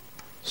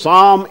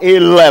Psalm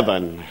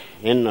 11,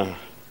 in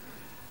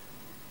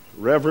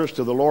reverence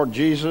to the Lord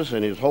Jesus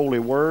and His holy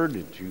word,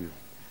 that you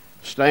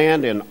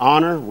stand in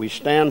honor. We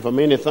stand for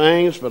many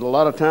things, but a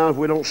lot of times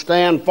we don't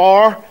stand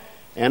for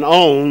and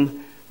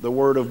on the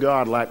word of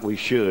God like we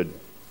should.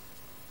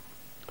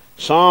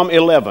 Psalm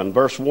 11,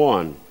 verse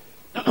 1.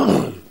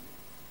 In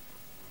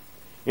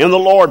the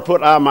Lord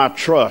put I my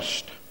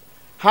trust.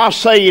 How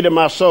say ye to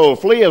my soul,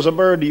 flee as a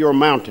bird to your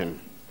mountain?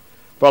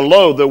 For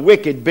lo, the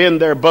wicked bend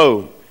their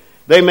bow.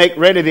 They make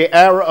ready the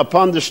arrow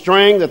upon the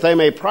string, that they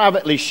may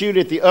privately shoot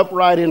at the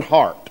upright in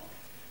heart.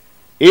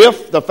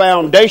 If the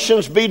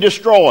foundations be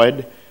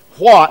destroyed,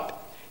 what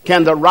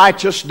can the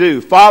righteous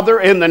do? Father,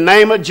 in the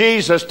name of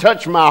Jesus,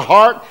 touch my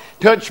heart,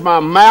 touch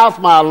my mouth,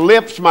 my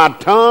lips, my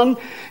tongue.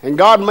 And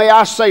God, may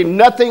I say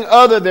nothing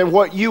other than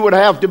what you would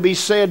have to be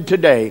said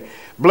today.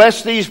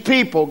 Bless these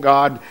people,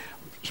 God.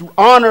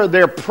 Honor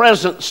their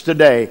presence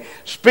today.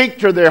 Speak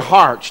to their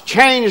hearts.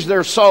 Change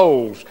their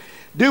souls.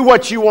 Do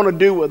what you want to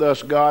do with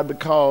us, God,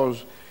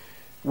 because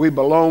we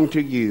belong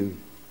to you.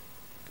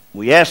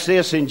 We ask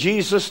this in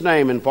Jesus'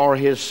 name and for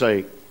His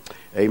sake.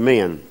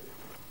 Amen.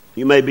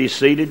 You may be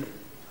seated.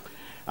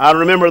 I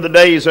remember the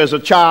days as a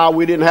child,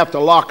 we didn't have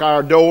to lock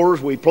our doors.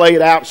 We played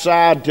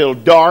outside till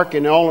dark,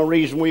 and the only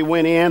reason we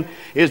went in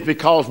is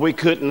because we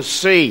couldn't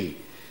see.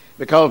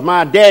 Because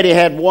my daddy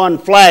had one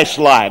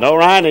flashlight, all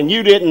right, and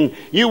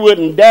you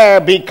wouldn't dare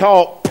be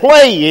caught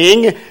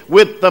playing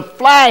with the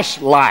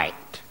flashlight.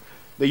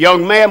 The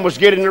young man was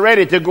getting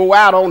ready to go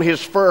out on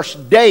his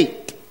first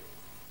date.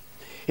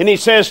 And he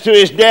says to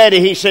his daddy,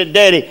 he said,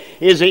 "Daddy,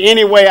 is there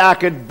any way I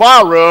could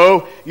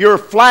borrow your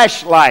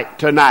flashlight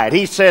tonight?"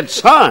 He said,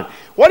 "Son,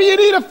 what do you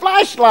need a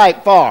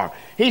flashlight for?"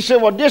 He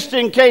said, "Well, just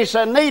in case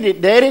I need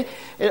it, Daddy."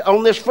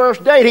 On this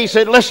first date, he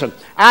said, "Listen,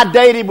 I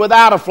dated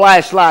without a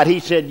flashlight."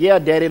 He said, "Yeah,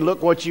 Daddy,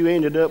 look what you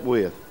ended up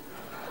with."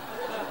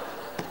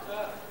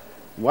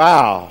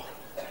 Wow.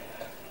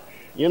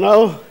 You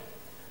know,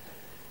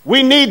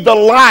 we need the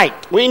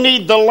light. We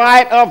need the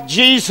light of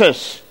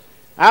Jesus.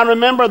 I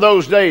remember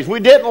those days. We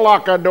didn't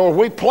lock our doors.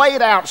 We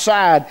played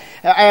outside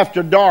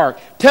after dark.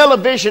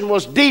 Television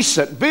was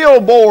decent.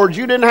 Billboards,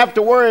 you didn't have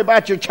to worry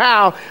about your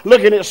child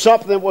looking at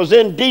something that was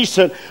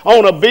indecent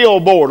on a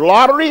billboard.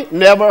 Lottery,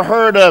 never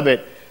heard of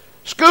it.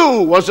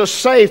 School was a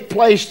safe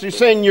place to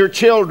send your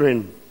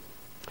children.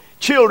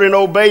 Children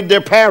obeyed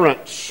their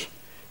parents.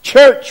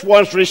 Church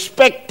was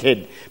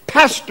respected.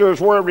 Pastors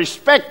were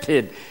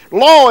respected.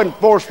 Law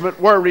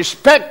enforcement were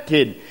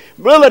respected.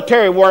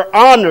 Military were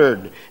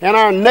honored, and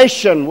our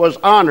nation was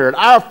honored.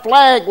 Our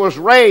flag was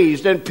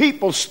raised, and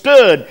people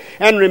stood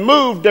and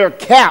removed their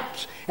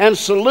caps and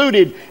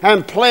saluted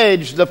and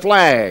pledged the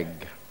flag.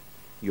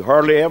 You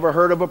hardly ever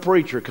heard of a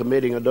preacher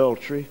committing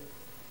adultery.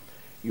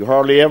 You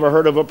hardly ever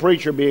heard of a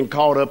preacher being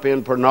caught up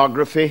in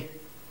pornography.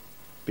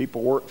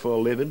 People worked for a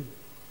living.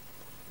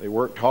 They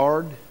worked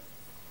hard.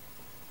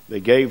 They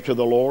gave to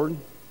the Lord.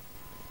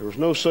 There was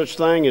no such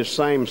thing as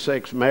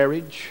same-sex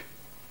marriage.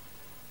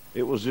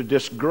 It was a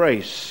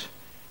disgrace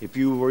if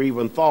you were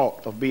even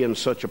thought of being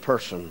such a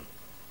person.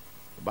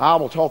 The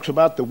Bible talks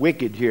about the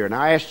wicked here, and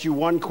I asked you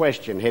one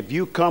question. Have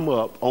you come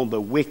up on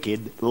the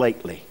wicked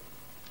lately?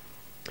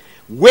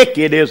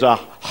 Wicked is a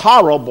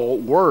horrible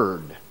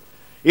word.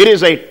 It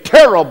is a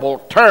terrible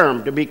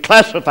term to be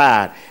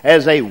classified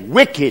as a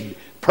wicked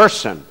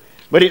person.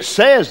 But it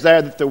says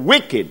there that the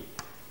wicked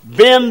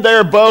bend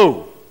their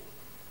bow.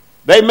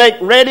 They make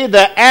ready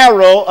the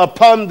arrow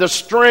upon the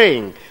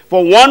string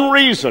for one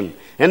reason,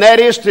 and that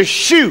is to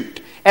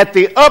shoot at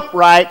the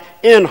upright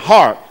in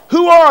heart.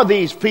 Who are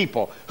these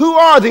people? Who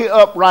are the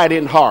upright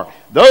in heart?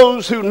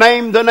 Those who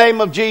name the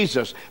name of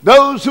Jesus.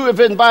 Those who have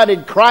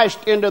invited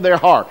Christ into their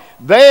heart.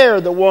 They're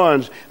the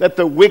ones that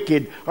the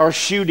wicked are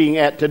shooting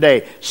at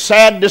today.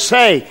 Sad to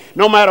say,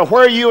 no matter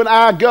where you and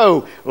I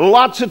go,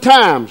 lots of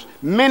times,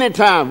 many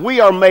times,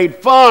 we are made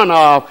fun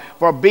of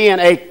for being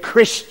a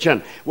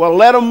Christian. Well,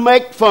 let them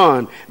make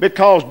fun,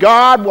 because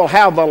God will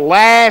have the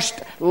last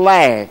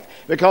laugh.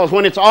 Because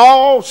when it's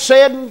all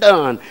said and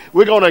done,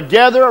 we're going to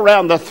gather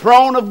around the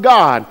throne of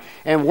God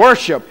and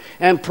worship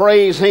and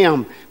praise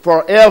Him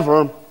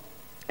forever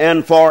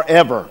and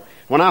forever.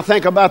 When I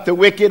think about the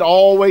wicked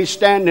always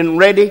standing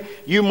ready,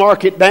 you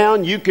mark it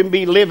down. You can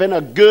be living a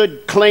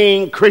good,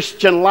 clean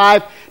Christian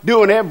life,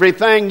 doing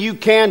everything you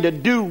can to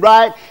do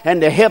right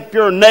and to help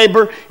your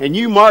neighbor, and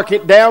you mark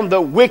it down.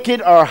 The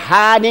wicked are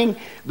hiding.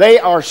 They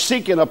are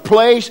seeking a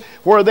place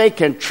where they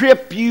can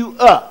trip you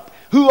up.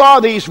 Who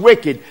are these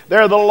wicked?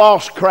 They're the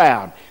lost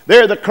crowd.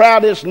 They're the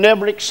crowd that's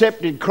never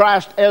accepted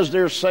Christ as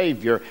their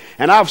Savior.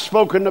 And I've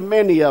spoken to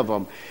many of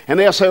them. And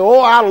they'll say, "Oh,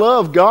 I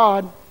love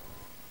God."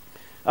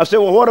 I said,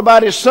 "Well, what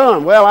about His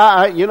Son?"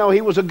 "Well,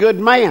 he was a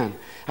good man."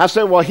 I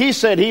said, "Well, He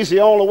said He's the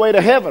only way to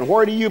heaven.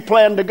 Where do you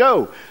plan to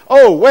go?"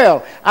 "Oh,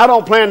 well, I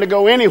don't plan to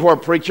go anywhere,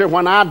 preacher.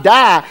 When I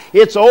die,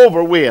 it's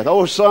over with."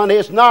 "Oh, son,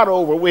 it's not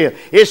over with.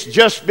 It's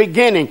just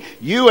beginning.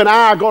 You and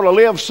I are going to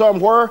live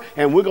somewhere,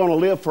 and we're going to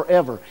live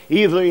forever.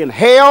 Either in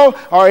hell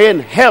or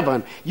in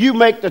heaven. You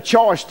make the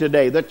choice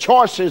today. The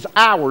choice is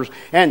ours,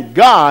 and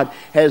God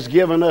has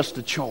given us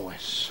the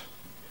choice."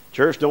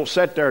 Church, don't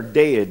sit there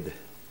dead.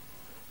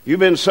 You've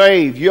been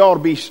saved. You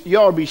ought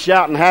to be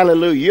shouting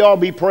hallelujah. You ought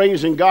to be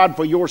praising God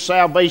for your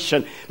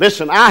salvation.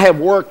 Listen, I have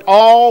worked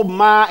all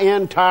my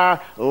entire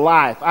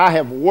life. I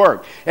have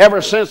worked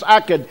ever since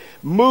I could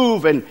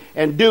move and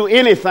do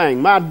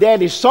anything. My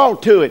daddy saw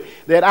to it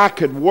that I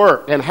could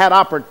work and had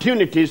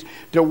opportunities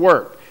to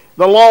work.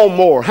 The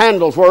lawnmower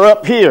handles were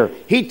up here.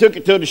 He took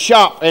it to the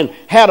shop and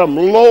had them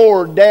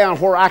lowered down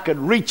where I could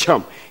reach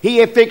them. He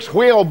had fixed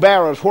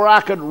wheelbarrows where I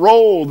could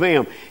roll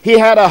them. He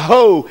had a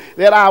hoe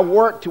that I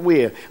worked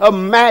with, a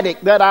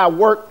mattock that I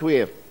worked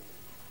with.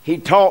 He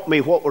taught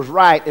me what was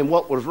right and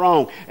what was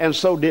wrong, and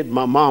so did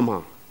my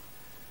mama.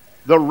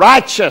 The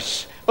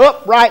righteous,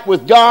 upright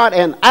with God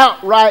and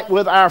outright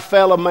with our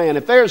fellow man.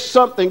 If there's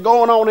something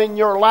going on in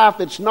your life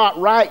that's not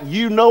right,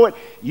 you know it,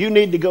 you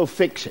need to go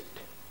fix it.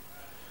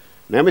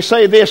 Let me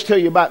say this to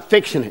you about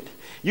fixing it.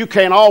 You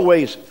can't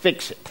always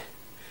fix it,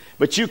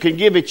 but you can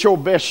give it your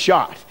best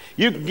shot.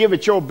 You can give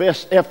it your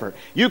best effort.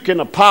 You can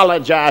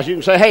apologize. You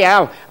can say, hey,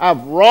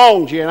 I've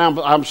wronged you, and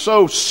I'm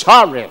so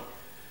sorry.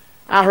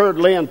 I heard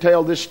Lynn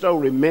tell this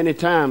story many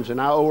times,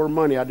 and I owe her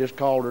money. I just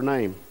called her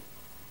name.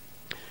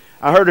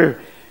 I heard her,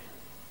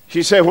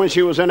 she said when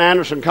she was in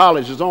Anderson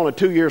College, it was only a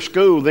 2-year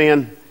school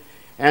then,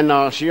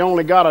 and she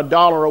only got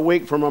 $1 a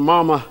week from her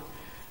mama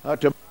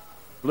to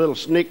little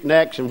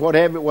knickknacks and what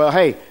have you. Well,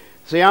 hey,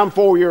 see, I'm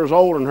 4 years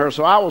older than her,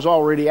 so I was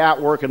already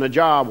out working a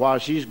job while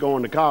she's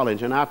going to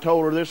college. And I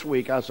told her this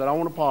week, I said, I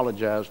want to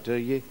apologize to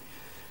you.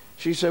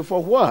 She said,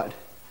 for what?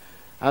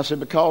 I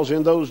said, because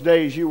in those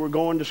days you were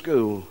going to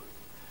school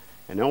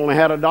and only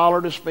had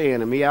 $1 to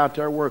spend, and me out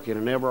there working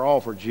and never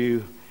offered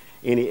you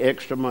any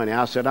extra money.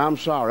 I said, I'm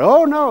sorry.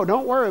 Oh, no,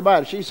 don't worry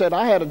about it. She said,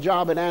 I had a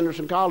job at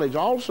Anderson College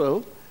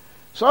also.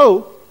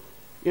 So,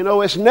 you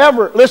know, it's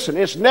never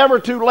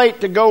too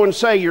late to go and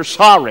say you're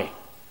sorry.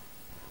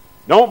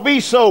 Don't be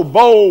so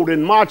bold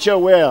and macho,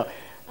 well,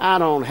 I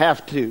don't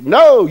have to.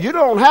 No, you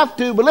don't have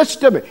to, but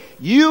listen to me.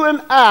 You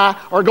and I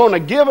are going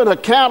to give an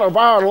account of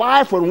our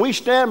life when we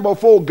stand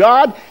before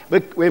God,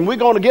 and we're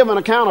going to give an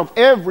account of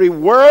every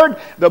word.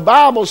 The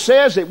Bible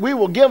says that we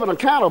will give an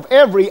account of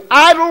every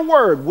idle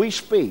word we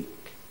speak.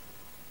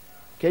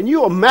 Can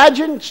you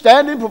imagine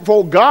standing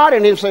before God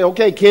and Him say,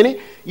 okay, Kenny,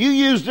 you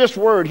used this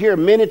word here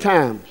many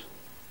times.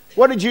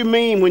 What did you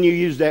mean when you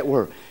used that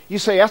word? You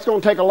say, that's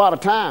going to take a lot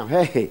of time.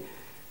 Hey,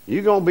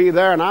 you're going to be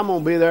there and I'm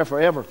going to be there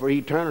forever, for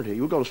eternity.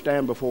 We're going to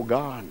stand before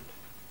God.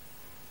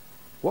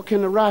 What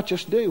can the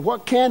righteous do?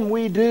 What can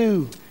we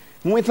do?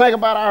 When we think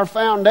about our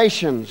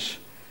foundations,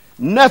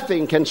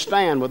 nothing can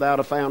stand without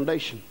a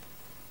foundation.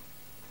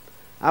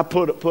 I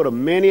put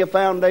many a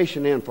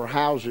foundation in for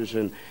houses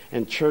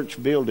and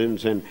church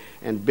buildings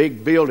and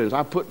big buildings.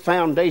 I put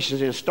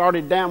foundations in,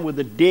 started down with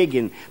the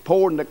digging,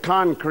 pouring the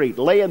concrete,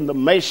 laying the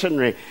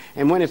masonry.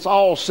 And when it's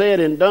all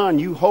said and done,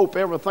 you hope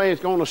everything's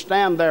going to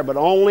stand there, but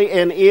only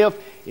and if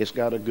it's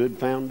got a good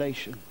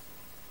foundation.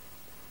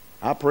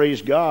 I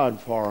praise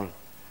God for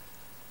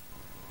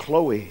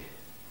Chloe.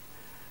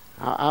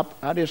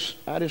 I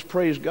just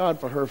praise God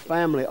for her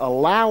family,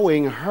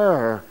 allowing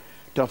her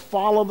to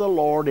follow the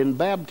Lord in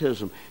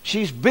baptism.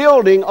 She's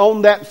building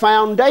on that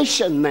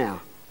foundation now.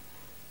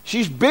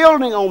 She's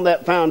building on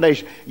that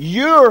foundation.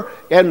 Your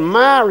and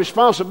my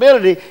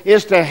responsibility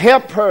is to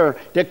help her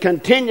to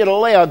continue to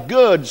lay a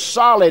good,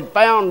 solid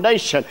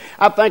foundation.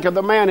 I think of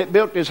the man that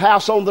built his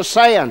house on the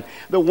sand.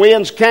 The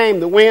winds came,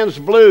 the winds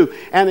blew,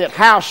 and that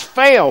house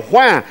fell.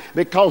 Why?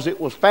 Because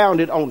it was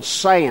founded on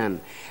sand.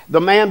 The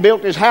man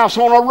built his house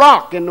on a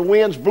rock, and the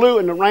winds blew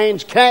and the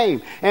rains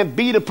came and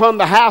beat upon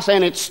the house,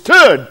 and it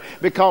stood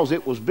because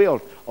it was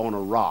built on a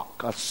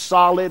rock, a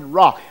solid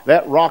rock.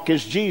 That rock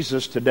is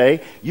Jesus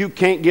today. You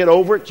can't get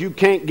over it. You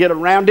can't get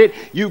around it.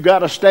 You've got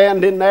to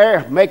stand in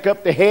there, make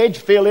up the hedge,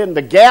 fill in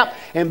the gap,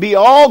 and be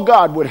all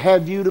God would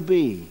have you to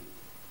be.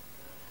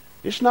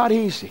 It's not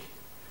easy.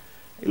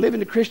 Living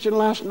the Christian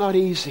life's not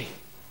easy.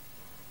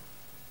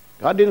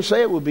 God didn't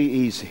say it would be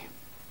easy.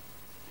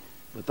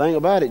 The thing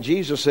about it,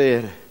 Jesus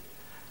said,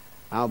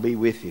 I'll be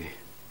with you.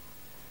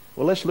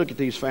 Well, let's look at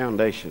these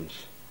foundations.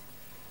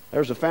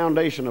 There's a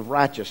foundation of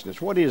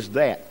righteousness. What is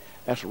that?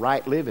 That's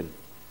right living.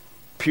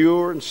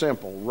 Pure and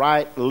simple,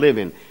 right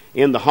living.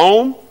 In the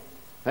home,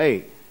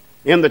 hey,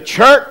 in the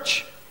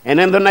church, and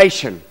in the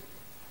nation.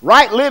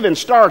 Right living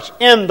starts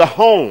in the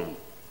home.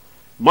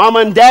 Mama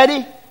and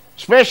daddy,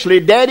 especially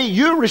daddy,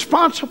 you're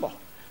responsible.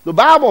 The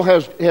Bible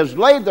has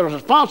laid the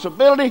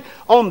responsibility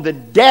on the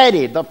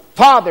daddy, the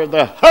father,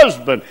 the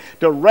husband,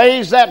 to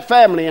raise that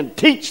family and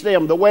teach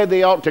them the way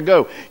they ought to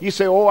go. You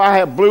say, oh, I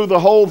have blew the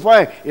whole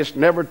thing. It's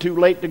never too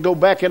late to go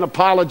back and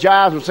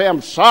apologize and say, I'm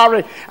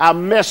sorry, I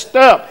messed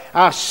up,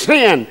 I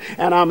sinned,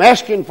 and I'm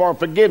asking for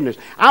forgiveness.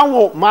 I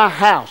want my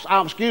house,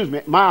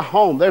 my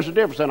home. There's a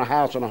difference in a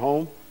house and a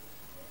home.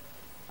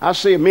 I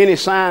see many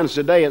signs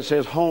today that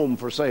says home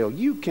for sale.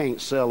 You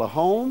can't sell a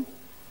home.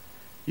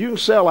 You can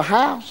sell a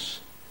house.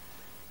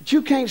 But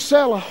you can't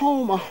sell a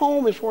home. A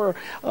home is where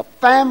a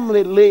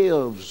family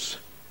lives.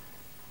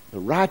 The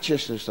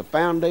righteousness, the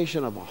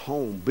foundation of a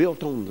home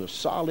built on the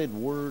solid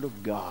Word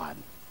of God.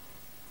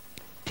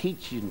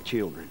 teaching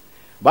children.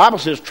 The Bible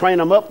says, train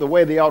them up the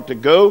way they ought to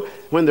go.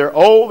 When they're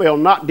old, they'll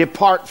not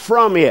depart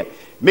from it.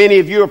 Many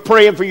of you are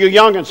praying for your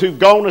young'uns who've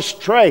gone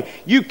astray.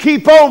 You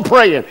keep on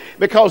praying,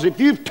 because if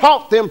you've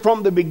taught them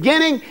from the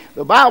beginning,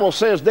 the Bible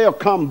says they'll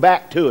come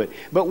back to it.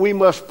 But we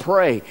must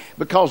pray,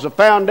 because the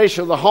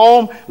foundation of the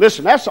home,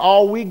 listen, that's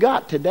all we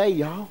got today,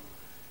 y'all.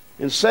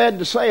 And sad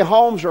to say,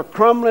 homes are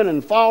crumbling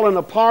and falling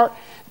apart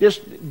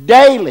just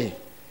daily.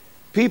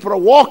 People are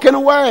walking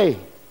away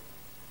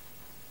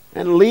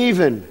and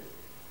leaving.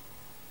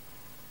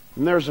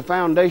 And there's the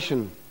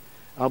foundation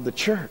of the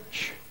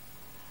church.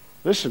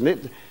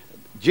 Listen,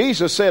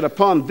 Jesus said,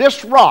 upon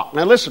this rock.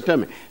 Now listen to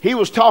me. He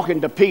was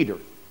talking to Peter.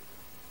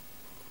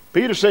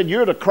 Peter said,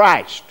 you're the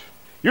Christ.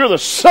 You're the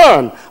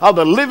Son of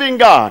the living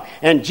God.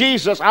 And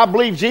Jesus, I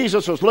believe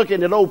Jesus was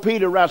looking at old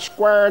Peter right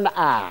square in the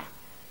eye.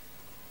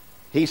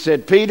 He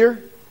said,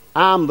 Peter,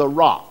 I'm the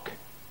rock.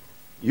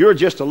 You're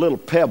just a little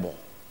pebble.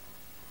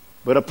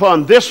 But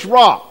upon this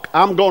rock,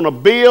 I'm going to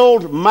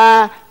build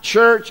my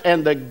church,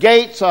 and the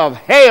gates of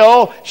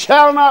hell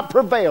shall not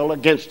prevail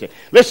against it.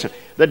 Listen,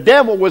 the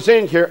devil was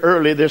in here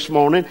early this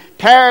morning,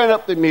 tearing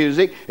up the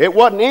music. It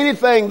wasn't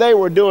anything they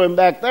were doing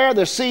back there.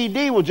 The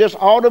CD was just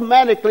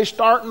automatically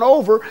starting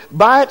over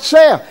by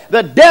itself.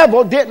 The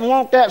devil didn't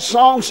want that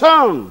song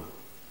sung.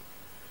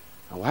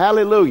 Oh,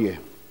 hallelujah.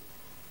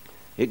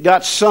 It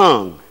got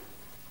sung.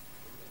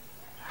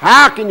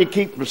 How can you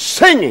keep from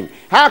singing?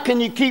 How can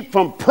you keep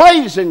from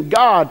praising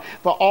God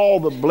for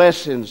all the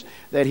blessings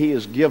that He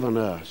has given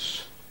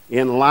us?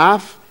 In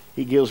life,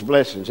 He gives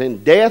blessings.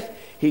 In death,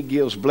 He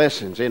gives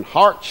blessings. In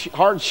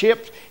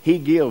hardships, He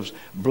gives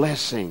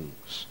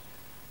blessings.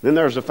 Then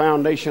there's the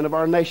foundation of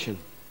our nation.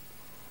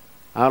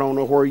 I don't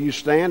know where you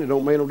stand. It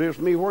don't make no difference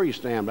to me where you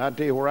stand. But I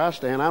tell you where I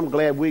stand. I'm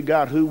glad we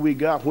got who we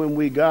got when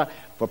we got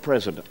for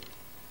president.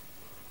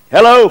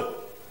 Hello?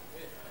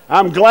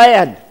 I'm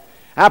glad.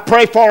 I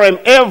pray for him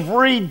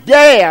every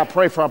day. I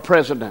pray for our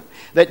president,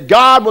 that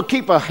God will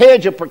keep a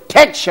hedge of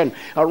protection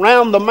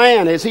around the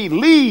man as he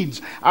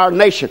leads our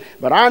nation.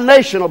 But our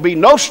nation will be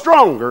no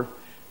stronger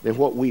than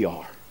what we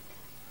are.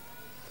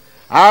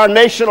 Our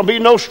nation will be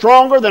no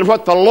stronger than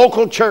what the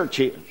local church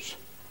is.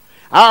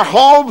 Our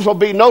homes will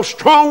be no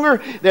stronger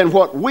than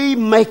what we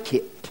make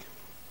it.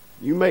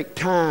 You make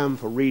time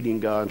for reading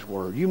God's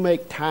Word. You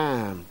make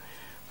time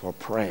for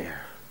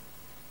prayer.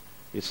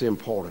 It's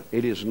important.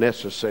 It is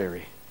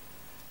necessary.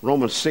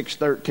 Romans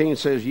 6:13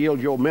 says, yield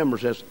your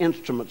members as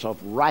instruments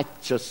of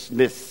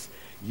righteousness.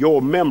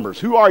 Your members.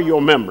 Who are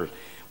your members?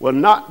 Well,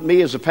 not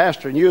me as a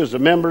pastor and you as the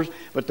members,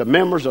 but the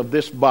members of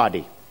this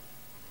body.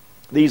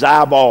 These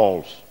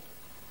eyeballs,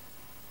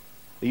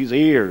 these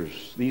ears,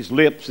 these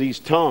lips, these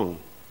tongue,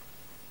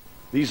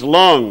 these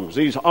lungs,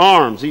 these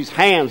arms, these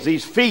hands,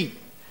 these feet.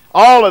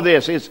 All of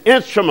this is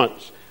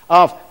instruments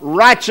of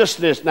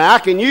righteousness. Now, I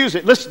can use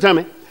it. Listen to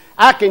me.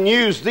 I can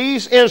use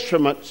these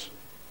instruments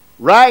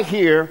right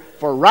here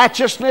for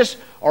righteousness,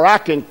 or I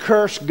can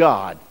curse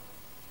God.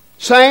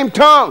 Same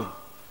tongue.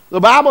 The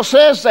Bible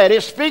says that.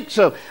 It speaks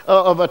of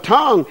a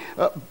tongue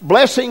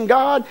blessing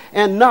God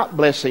and not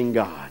blessing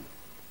God.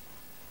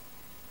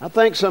 I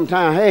think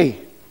sometimes, hey,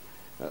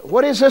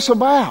 what is this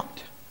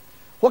about?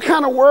 What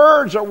kind of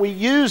words are we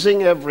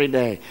using every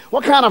day?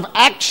 What kind of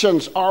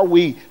actions are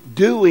we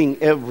doing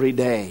every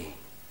day?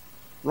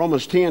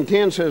 Romans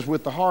 10:10 says,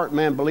 with the heart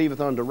man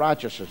believeth unto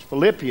righteousness.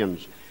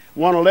 Philippians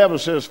 1:11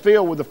 says,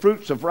 filled with the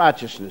fruits of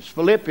righteousness.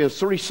 Philippians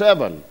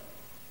 3:7,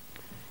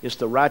 it's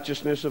the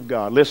righteousness of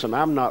God. Listen,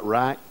 I'm not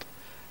right.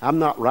 I'm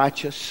not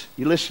righteous.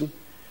 You listen.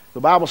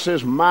 The Bible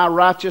says, my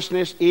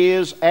righteousness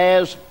is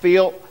as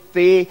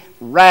filthy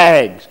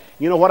rags.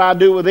 You know what I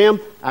do with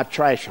them? I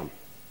trash them.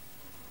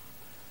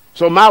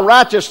 So my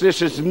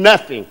righteousness is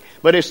nothing,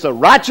 but it's the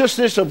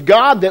righteousness of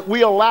God that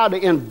we allow to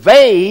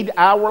invade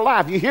our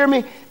life. You hear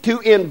me? To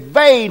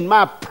invade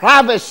my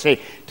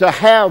privacy, to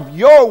have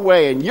your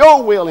way and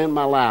your will in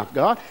my life,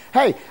 God.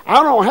 Hey,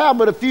 I don't have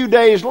but a few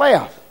days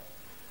left.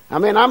 I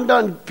mean, I'm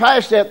done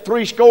past that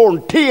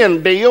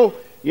 70 deal.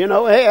 You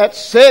know, hey,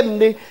 that's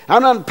 70.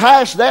 I'm done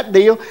past that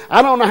deal.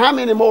 I don't know how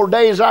many more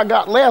days I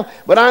got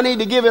left, but I need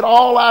to give it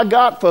all I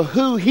got for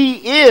who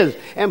He is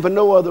and for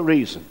no other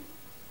reason.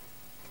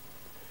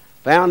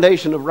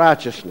 Foundation of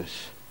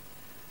righteousness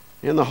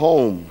in the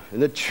home,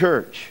 in the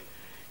church,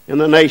 in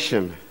the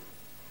nation.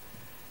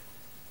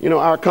 You know,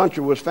 our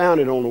country was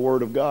founded on the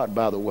Word of God,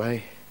 by the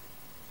way.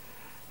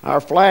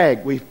 Our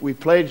flag, we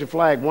pledge the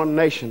flag, one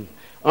nation,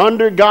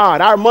 under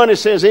God. Our money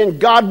says, in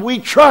God we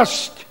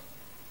trust.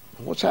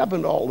 What's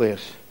happened to all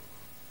this?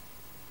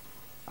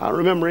 I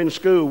remember in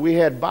school we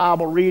had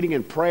Bible reading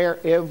and prayer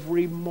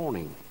every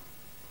morning.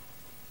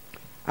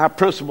 Our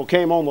principal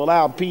came on the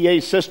loud PA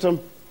system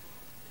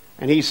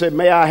and he said,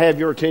 may I have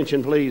your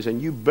attention, please?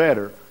 And you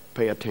better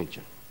pay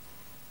attention.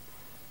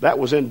 That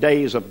was in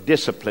days of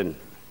discipline.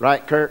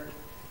 Right, Kurt?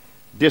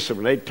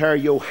 Discipline. They'd tear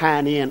your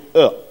hind end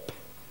up.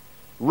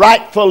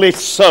 Rightfully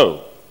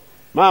so.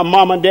 My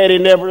mom and daddy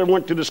never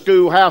went to the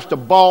schoolhouse to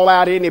bawl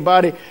out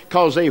anybody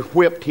because they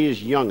whipped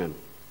his young'un.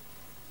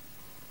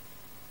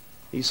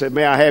 He said,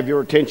 may I have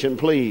your attention,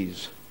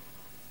 please?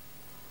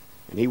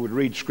 and he would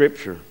read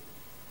Scripture,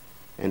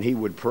 and he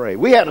would pray.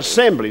 We had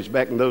assemblies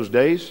back in those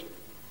days.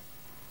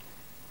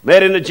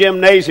 Met in the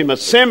gymnasium,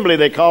 assembly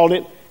they called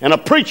it, and a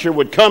preacher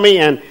would come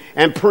in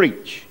and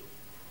preach.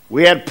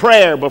 We had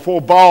prayer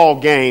before ball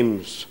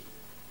games.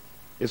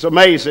 It's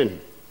amazing.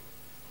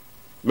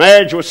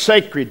 Marriage was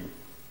sacred,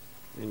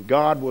 and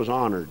God was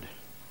honored.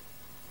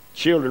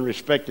 Children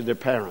respected their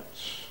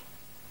parents.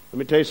 Let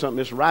me tell you something,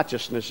 this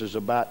righteousness is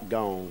about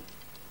gone.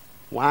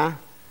 Why?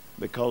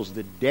 Because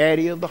the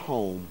daddy of the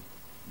home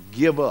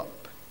give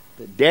up.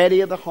 The daddy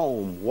of the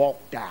home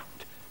walked out.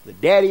 The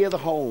daddy of the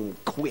home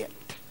quit.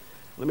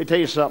 Let me tell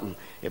you something.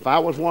 If I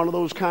was one of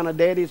those kind of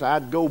daddies,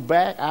 I'd go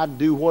back. I'd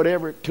do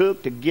whatever it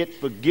took to get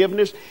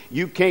forgiveness.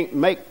 You can't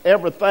make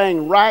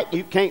everything right.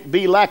 You can't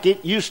be like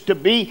it used to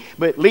be.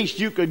 But at least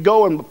you could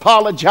go and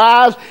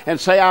apologize and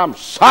say, I'm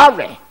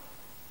sorry.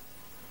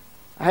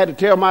 I had to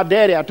tell my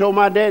daddy. I told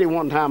my daddy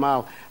one time,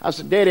 I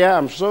said, Daddy,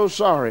 I'm so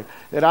sorry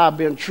that I've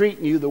been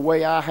treating you the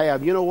way I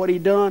have. You know what he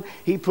done?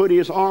 He put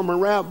his arm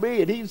around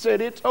me and he said,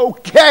 it's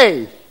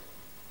okay.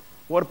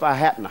 What if I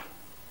hadn't?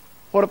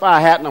 What if I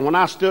hadn't? When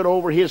I stood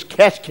over his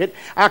casket,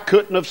 I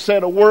couldn't have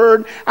said a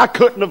word. I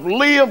couldn't have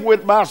lived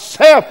with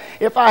myself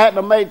if I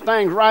hadn't made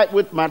things right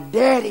with my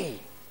daddy.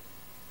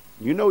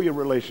 You know your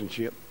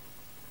relationship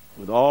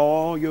with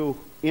all your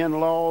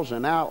in-laws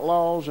and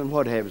outlaws and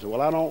what have you.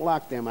 Well, I don't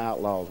like them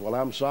outlaws. Well,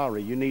 I'm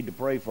sorry. You need to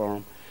pray for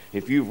them.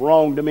 If you've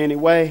wronged them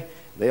anyway,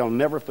 they'll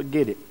never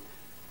forget it.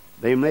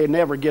 They may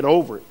never get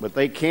over it, but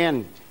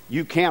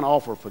you can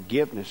offer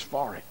forgiveness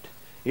for it.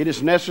 It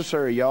is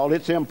necessary, y'all.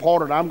 It's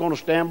important. I'm going to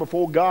stand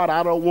before God.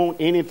 I don't want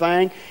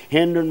anything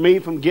hindering me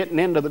from getting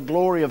into the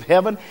glory of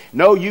heaven.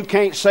 No, you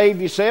can't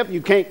save yourself.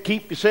 You can't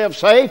keep yourself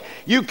safe.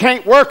 You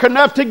can't work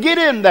enough to get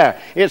in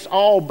there. It's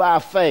all by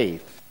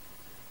faith.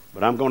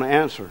 But I'm going to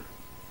answer.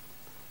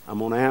 I'm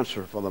going to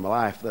answer for the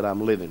life that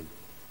I'm living.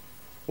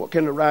 What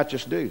can the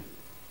righteous do?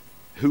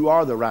 Who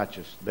are the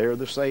righteous? They're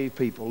the saved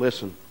people.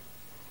 Listen,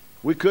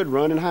 we could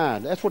run and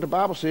hide. That's what the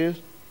Bible says.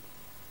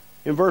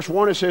 In verse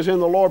 1 it says, in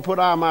the Lord put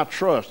I my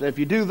trust. And if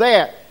you do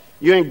that,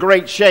 you're in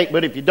great shape.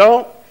 But if you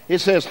don't, it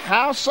says,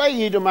 how say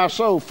ye to my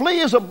soul,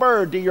 flee as a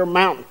bird to your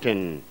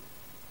mountain?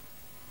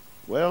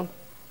 Well,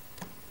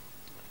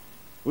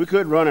 we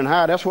could run and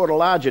hide. That's what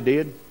Elijah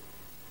did.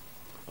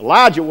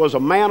 Elijah was a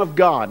man of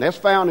God. That's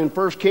found in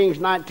 1 Kings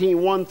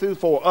 19, 1 through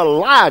 4.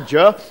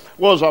 Elijah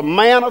was a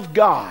man of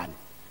God.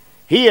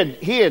 He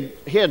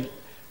had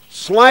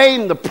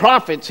slain the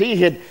prophets. He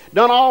had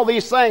done all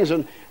these things.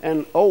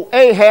 And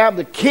Ahab,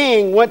 the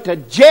king, went to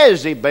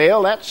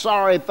Jezebel, that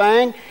sorry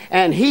thing,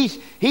 and he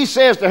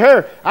says to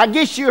her, I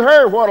guess you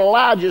heard what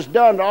Elijah's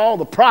done to all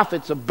the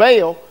prophets of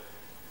Baal.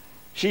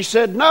 She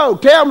said, no,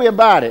 tell me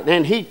about it.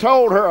 And he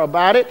told her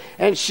about it,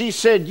 and she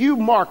said, you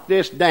mark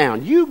this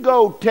down. You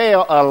go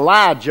tell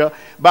Elijah,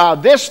 by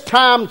this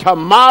time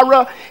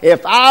tomorrow,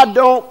 if I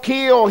don't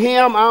kill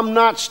him, I'm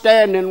not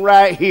standing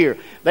right here.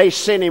 They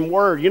sent him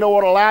word. You know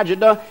what Elijah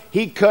done?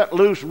 He cut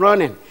loose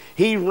running.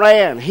 He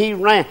ran.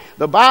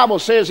 The Bible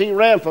says he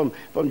ran from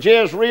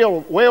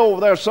Jezreel way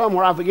over there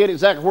somewhere. I forget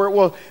exactly where it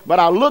was. But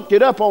I looked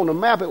it up on the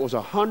map. It was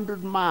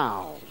 100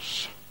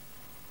 miles.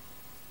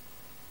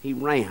 He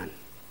ran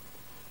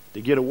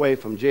to get away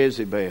from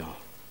Jezebel.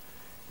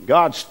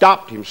 God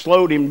stopped him,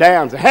 slowed him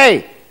down, said,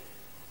 hey,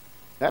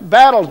 that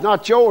battle's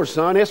not yours,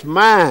 son. It's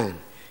mine.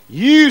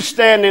 You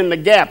stand in the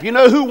gap. You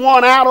know who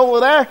won out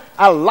over there?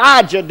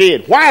 Elijah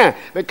did. Why?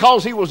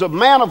 Because he was a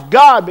man of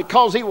God,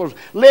 because he was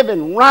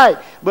living right.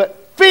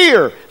 But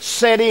fear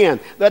set in.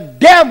 The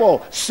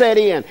devil set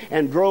in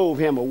and drove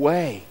him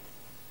away.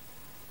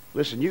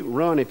 Listen, you can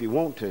run if you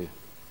want to.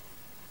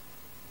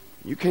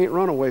 You can't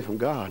run away from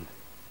God.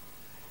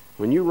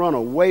 When you run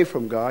away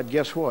from God,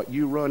 guess what?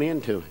 You run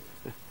into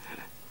him.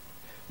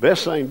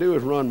 Best thing to do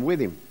is run with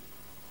him.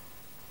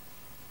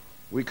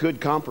 We could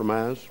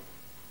compromise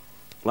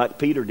like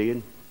Peter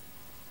did.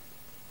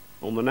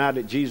 On the night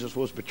that Jesus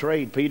was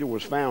betrayed, Peter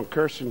was found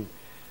cursing,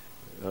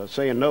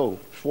 saying no,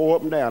 swore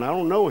up and down, I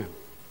don't know him.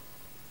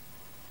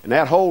 And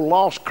that whole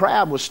lost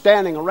crowd was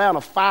standing around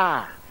a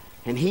fire,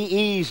 and he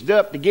eased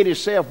up to get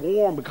himself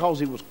warm because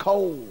he was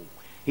cold.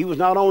 He was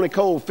not only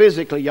cold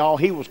physically, y'all,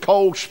 he was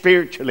cold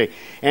spiritually.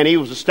 And he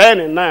was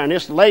standing there, and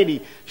this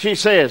lady, she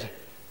says,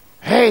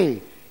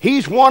 hey,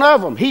 he's one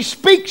of them. He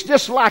speaks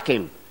just like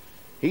him.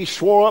 He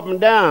swore up and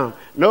down,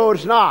 no,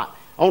 it's not.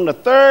 On the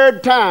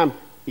third time,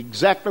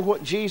 exactly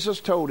what Jesus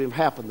told him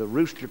happened. The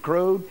rooster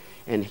crowed,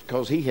 and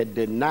because he had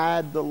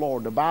denied the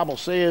Lord. The Bible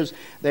says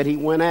that he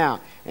went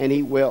out and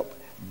he wept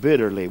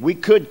bitterly. We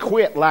could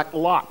quit like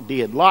Lot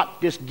did.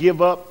 Lot just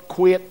give up,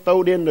 quit,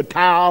 throw it in the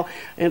towel,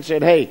 and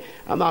said, hey,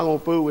 I'm not going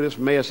to fool with this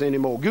mess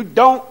anymore.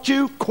 Don't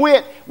you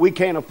quit. We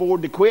can't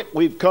afford to quit.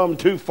 We've come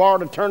too far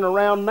to turn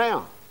around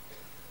now.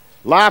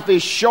 Life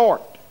is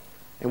short,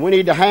 and we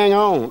need to hang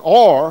on,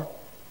 or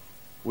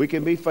we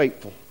can be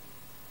faithful.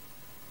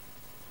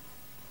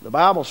 The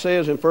Bible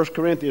says in 1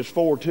 Corinthians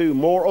 4:2,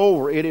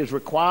 moreover, it is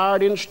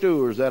required in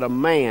stewards that a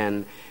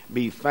man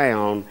be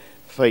found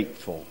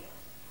faithful.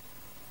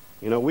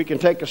 You know, we can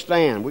take a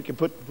stand. We can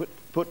put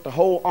Put the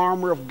whole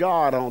armor of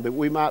God on that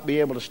we might be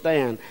able to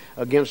stand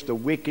against the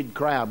wicked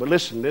crowd. But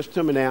listen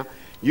to me now.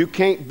 You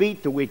can't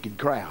beat the wicked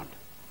crowd,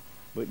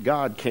 but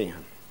God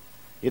can.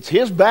 It's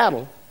His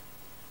battle.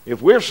 If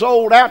we're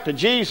sold out to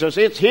Jesus,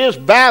 it's His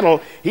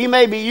battle. He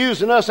may be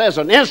using us as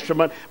an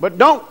instrument, but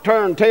don't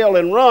turn tail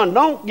and run.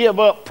 Don't give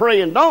up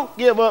praying. Don't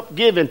give up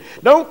giving.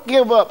 Don't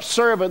give up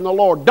serving the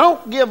Lord.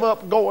 Don't give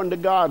up going to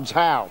God's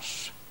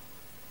house.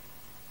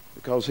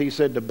 Because He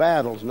said the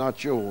battle's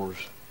not yours,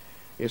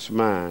 it's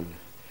mine.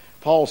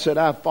 Paul said,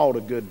 I fought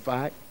a good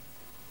fight.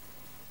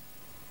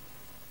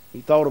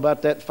 He thought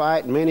about that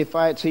fight and many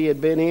fights he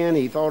had been in.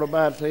 He thought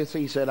about this.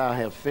 He said, I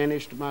have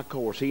finished my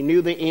course. He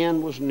knew the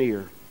end was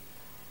near.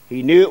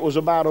 He knew it was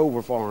about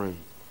over for him.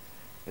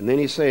 And then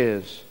he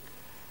says,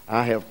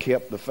 I have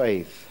kept the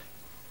faith.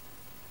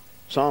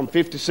 Psalm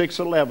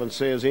 56:11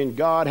 says, in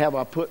God have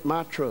I put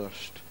my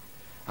trust.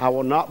 I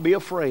will not be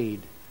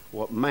afraid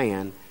what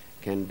man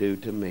can do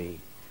to me.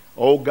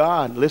 Oh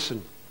God,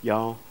 listen,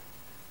 y'all.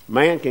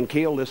 Man can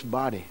kill this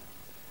body.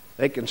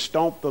 They can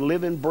stomp the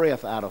living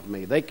breath out of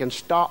me. They can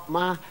stop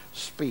my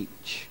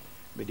speech.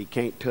 But he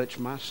can't touch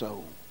my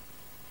soul.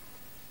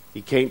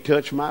 He can't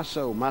touch my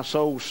soul. My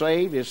soul's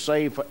saved. It's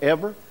saved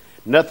forever.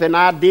 Nothing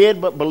I did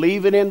but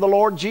believing in the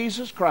Lord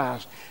Jesus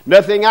Christ.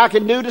 Nothing I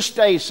can do to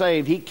stay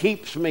saved. He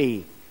keeps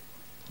me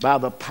by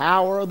the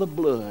power of the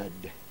blood.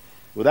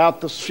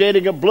 Without the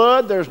shedding of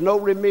blood, there's no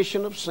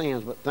remission of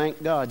sins. But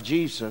thank God,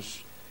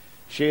 Jesus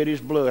shed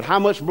His blood. How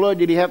much blood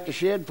did He have to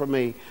shed for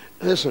me?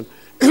 Listen,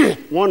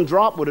 one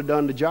drop would have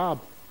done the job.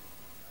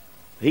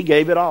 He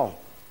gave it all.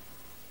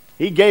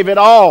 He gave it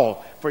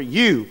all for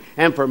you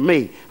and for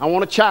me. I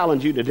want to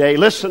challenge you today.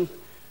 Listen,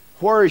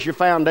 where is your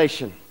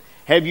foundation?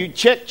 Have you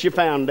checked your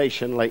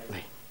foundation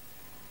lately?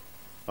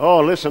 Oh,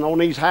 listen, on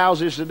these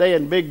houses today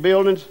in big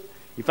buildings,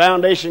 your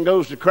foundation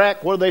goes to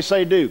crack. What do they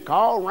say do?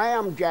 Call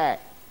Ramjack.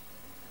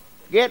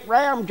 Get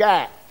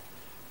Ramjack.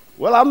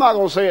 Well, I'm not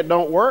going to say it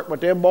don't work,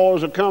 but them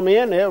boys will come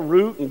in, they'll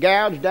root and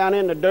gouge down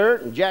in the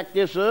dirt and jack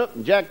this up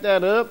and jack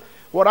that up.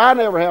 What I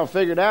never have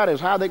figured out is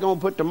how they're going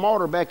to put the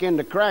mortar back in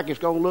the crack. It's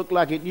going to look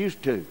like it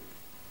used to.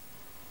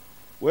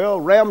 Well,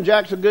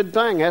 Ramjack's a good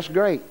thing. That's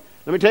great.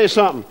 Let me tell you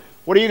something.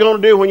 What are you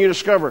going to do when you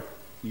discover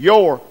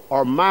your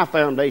or my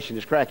foundation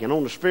is cracking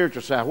on the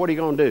spiritual side? What are you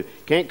going to do?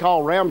 Can't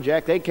call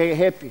Ramjack. They can't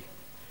help you.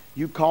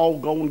 You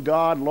call on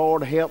God,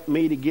 Lord, help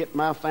me to get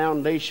my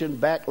foundation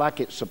back like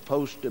it's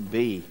supposed to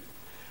be.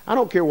 I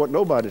don't care what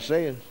nobody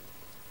says.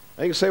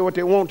 They can say what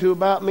they want to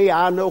about me.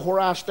 I know where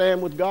I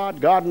stand with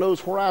God. God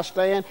knows where I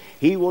stand.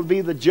 He will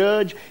be the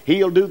judge.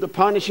 He'll do the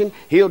punishing.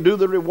 He'll do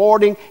the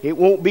rewarding. It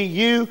won't be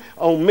you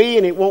on me,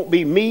 and it won't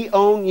be me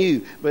on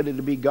you. But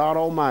it'll be God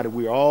Almighty.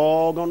 We're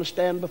all going to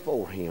stand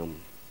before Him.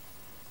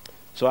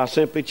 So I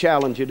simply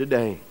challenge you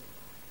today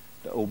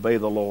to obey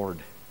the Lord.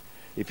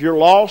 If you're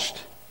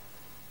lost,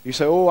 you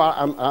say, oh,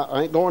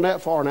 I ain't going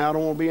that far now. I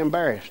don't want to be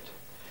embarrassed.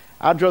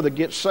 I'd rather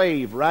get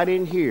saved right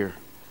in here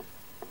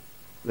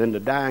than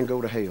to die and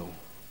go to hell.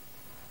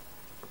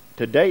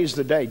 Today's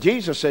the day.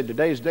 Jesus said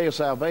today's the day of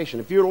salvation.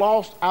 If you're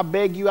lost, I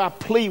beg you, I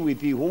plead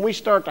with you. When we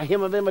start the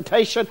hymn of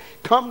invitation,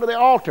 come to the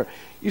altar.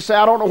 You say,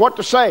 I don't know what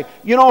to say.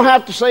 You don't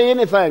have to say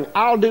anything.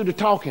 I'll do the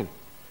talking.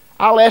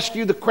 I'll ask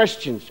you the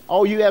questions.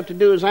 All you have to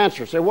do is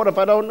answer. Say, what if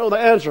I don't know the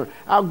answer?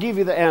 I'll give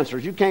you the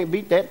answers. You can't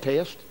beat that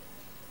test.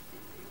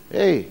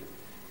 Hey,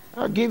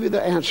 I'll give you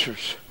the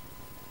answers.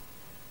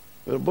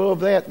 But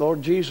above that,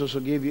 Lord Jesus will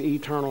give you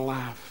eternal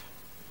life.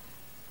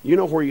 You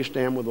know where you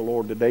stand with the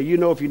Lord today. You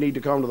know if you need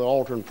to come to the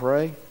altar and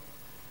pray.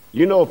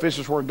 You know if this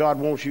is where God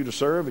wants you to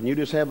serve and you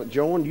just haven't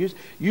joined.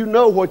 You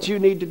know what you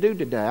need to do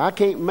today. I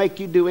can't make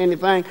you do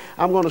anything.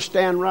 I'm going to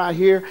stand right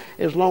here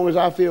as long as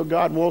I feel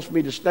God wants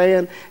me to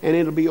stand, and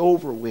it'll be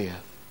over with.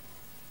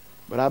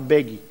 But I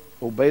beg you,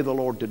 obey the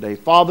Lord today.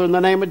 Father, in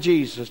the name of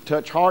Jesus,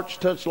 touch hearts,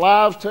 touch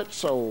lives, touch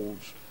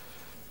souls.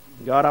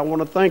 God, I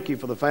want to thank you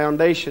for the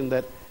foundation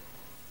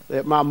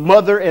that my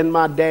mother and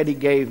my daddy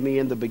gave me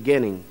in the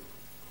beginning.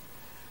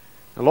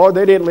 And Lord,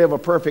 they didn't live a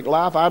perfect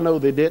life. I know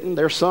they didn't.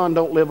 Their son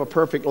don't live a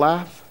perfect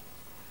life.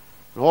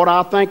 Lord,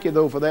 I thank you,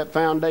 though, for that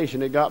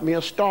foundation. It got me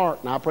a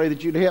start. And I pray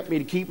that you'd help me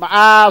to keep my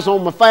eyes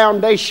on my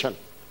foundation.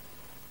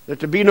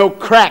 That there be no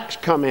cracks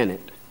come in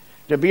it.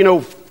 There be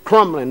no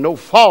crumbling, no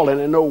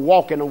falling, and no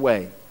walking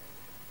away.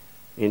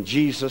 In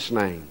Jesus'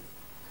 name,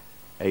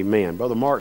 amen. Brother Mark.